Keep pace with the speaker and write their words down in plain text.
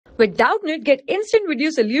With Doubtnut, get instant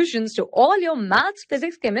video solutions to all your maths,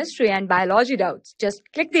 physics, chemistry, and biology doubts. Just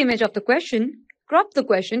click the image of the question, crop the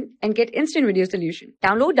question, and get instant video solution.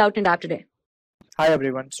 Download Doubtnut app today. Hi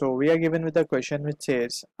everyone, so we are given with a question which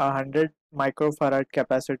says a 100 microfarad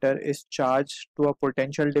capacitor is charged to a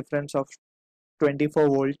potential difference of 24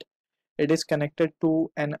 volt. It is connected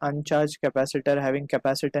to an uncharged capacitor having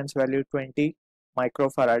capacitance value 20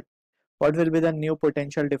 microfarad. What will be the new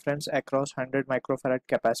potential difference across 100 microfarad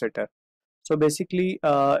capacitor? So basically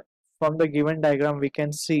from the given diagram we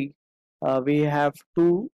can see we have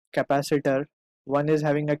two capacitor. One is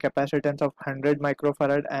having a capacitance of 100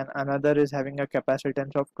 microfarad and another is having a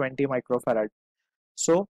capacitance of 20 microfarad.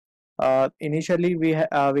 So initially we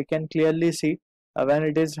can clearly see when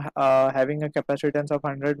it is having a capacitance of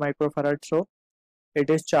 100 microfarad, so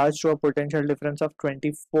it is charged to a potential difference of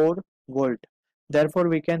 24 volt. Therefore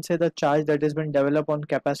we can say the charge that has been developed on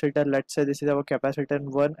capacitor, let's say this is our capacitor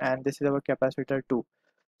 1 and this is our capacitor 2.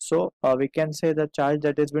 So we can say the charge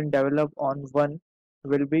that has been developed on 1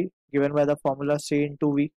 will be given by the formula C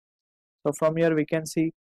into V. So from here we can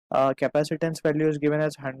see capacitance value is given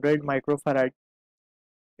as 100 microfarad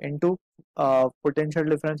into potential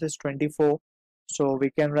difference is 24. So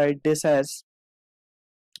we can write this as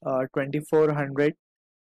 2400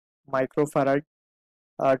 microfarad,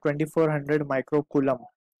 2400 microcoulomb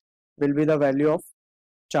will be the value of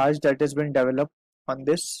charge that has been developed on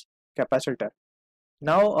this capacitor.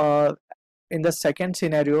 Now in the second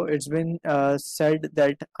scenario it's been said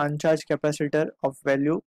that uncharged capacitor of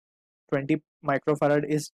value 20 microfarad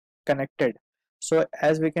is connected. So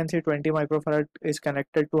as we can see 20 microfarad is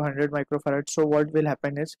connected to 100 microfarad. So what will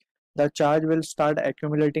happen is the charge will start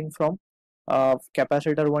accumulating from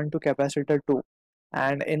capacitor 1 to capacitor 2,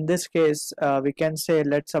 and in this case we can say,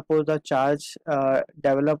 let's suppose the charge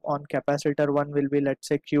developed on capacitor 1 will be, let's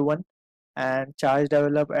say, Q1, and charge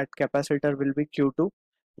developed at capacitor will be Q2.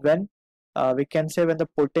 When we can say when the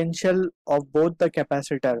potential of both the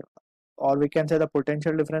capacitor, or we can say the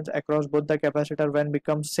potential difference across both the capacitor when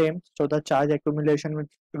becomes same, so the charge accumulation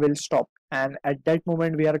will stop, and at that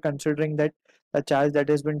moment we are considering that the charge that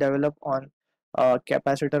has been developed on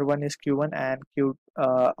capacitor 1 is Q1 and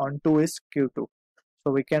on 2 is Q2.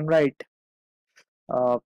 So we can write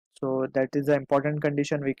so that is the important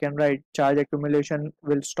condition. We can write charge accumulation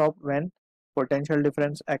will stop when potential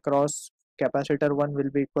difference across capacitor 1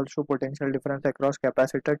 will be equal to potential difference across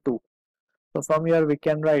capacitor 2. So from here we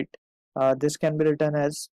can write this can be written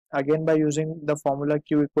as, again by using the formula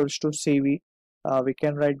Q equals to CV, we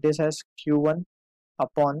can write this as Q1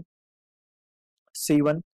 upon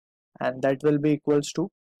C1, and that will be equals to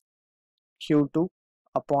Q2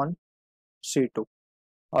 upon C2.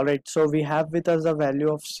 Alright, so we have with us the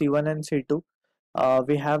value of C1 and C2.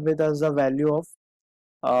 We have with us the value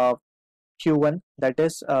of Q1, that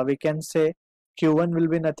is we can say Q1 will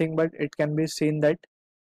be nothing but it can be seen that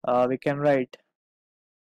we can write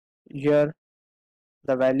here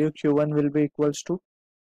the value Q1 will be equals to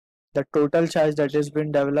the total charge that has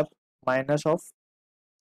been developed minus of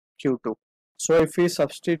Q2. So if we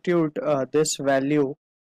substitute this value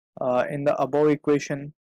in the above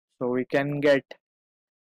equation, so we can get,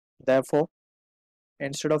 therefore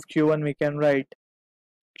instead of Q1 we can write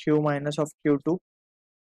Q minus of Q2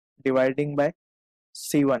 dividing by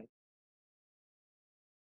C1,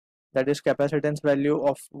 that is capacitance value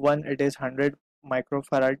of 1, it is 100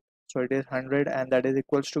 microfarad, so it is 100, and that is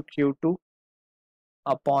equals to Q2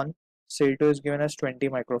 upon C2 is given as 20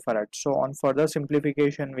 microfarad. So on further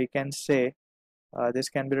simplification we can say this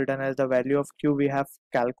can be written as the value of Q we have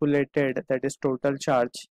calculated, that is total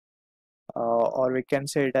charge, or we can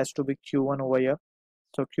say it has to be Q1 over here.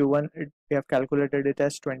 So Q1 we have calculated it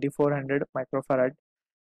as 2400 microfarad,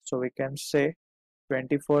 so we can say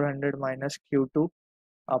 2400 minus Q2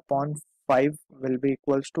 upon 5 will be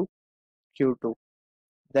equals to Q2.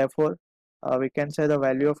 Therefore we can say the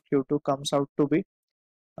value of Q2 comes out to be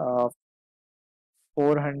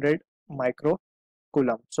 400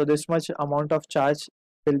 microcoulomb. So this much amount of charge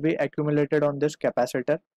will be accumulated on this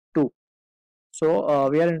capacitor 2. So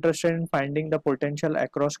we are interested in finding the potential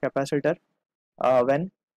across capacitor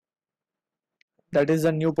when that is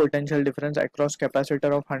the new potential difference across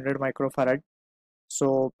capacitor of 100 microfarad.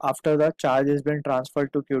 So after the charge has been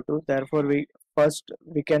transferred to Q2, therefore we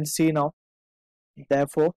can see now,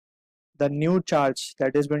 therefore the new charge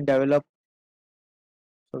that has been developed,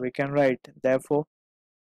 so we can write therefore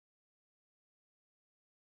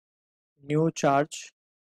new charge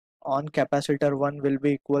on capacitor 1 will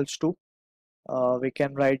be equals to we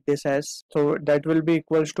can write this as, so that will be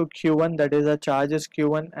equals to Q1, that is the charge is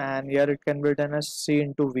Q1, and here it can be written as C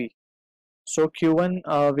into V. So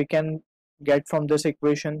Q1 we can get from this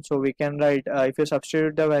equation? So we can write, if you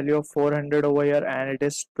substitute the value of 400 over here and it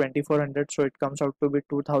is 2400, so it comes out to be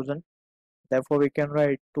 2000. Therefore we can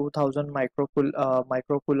write 2000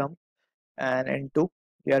 microcoulomb, and into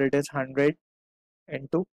here it is 100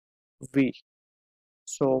 into V.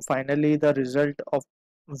 So finally the result of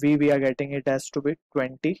V, we are getting it as to be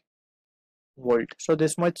 20 volt. So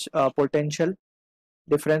this much potential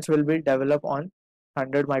difference will be developed on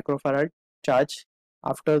 100 microfarad charge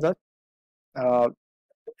after the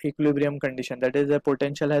equilibrium condition, that is the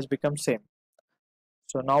potential has become same.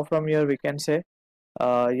 So now from here we can say,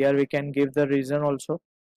 here we can give the reason also.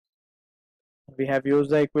 We have used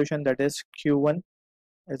the equation, that is Q1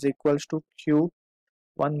 is equals to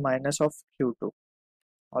Q1 minus of Q2.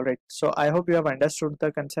 Alright, so I hope you have understood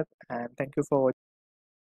the concept, and thank you for watching.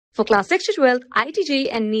 For class 6 to 12, IIT JEE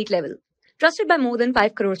and NEET level. Trusted by more than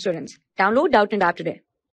 5 crore students. Download Doubtnut app today.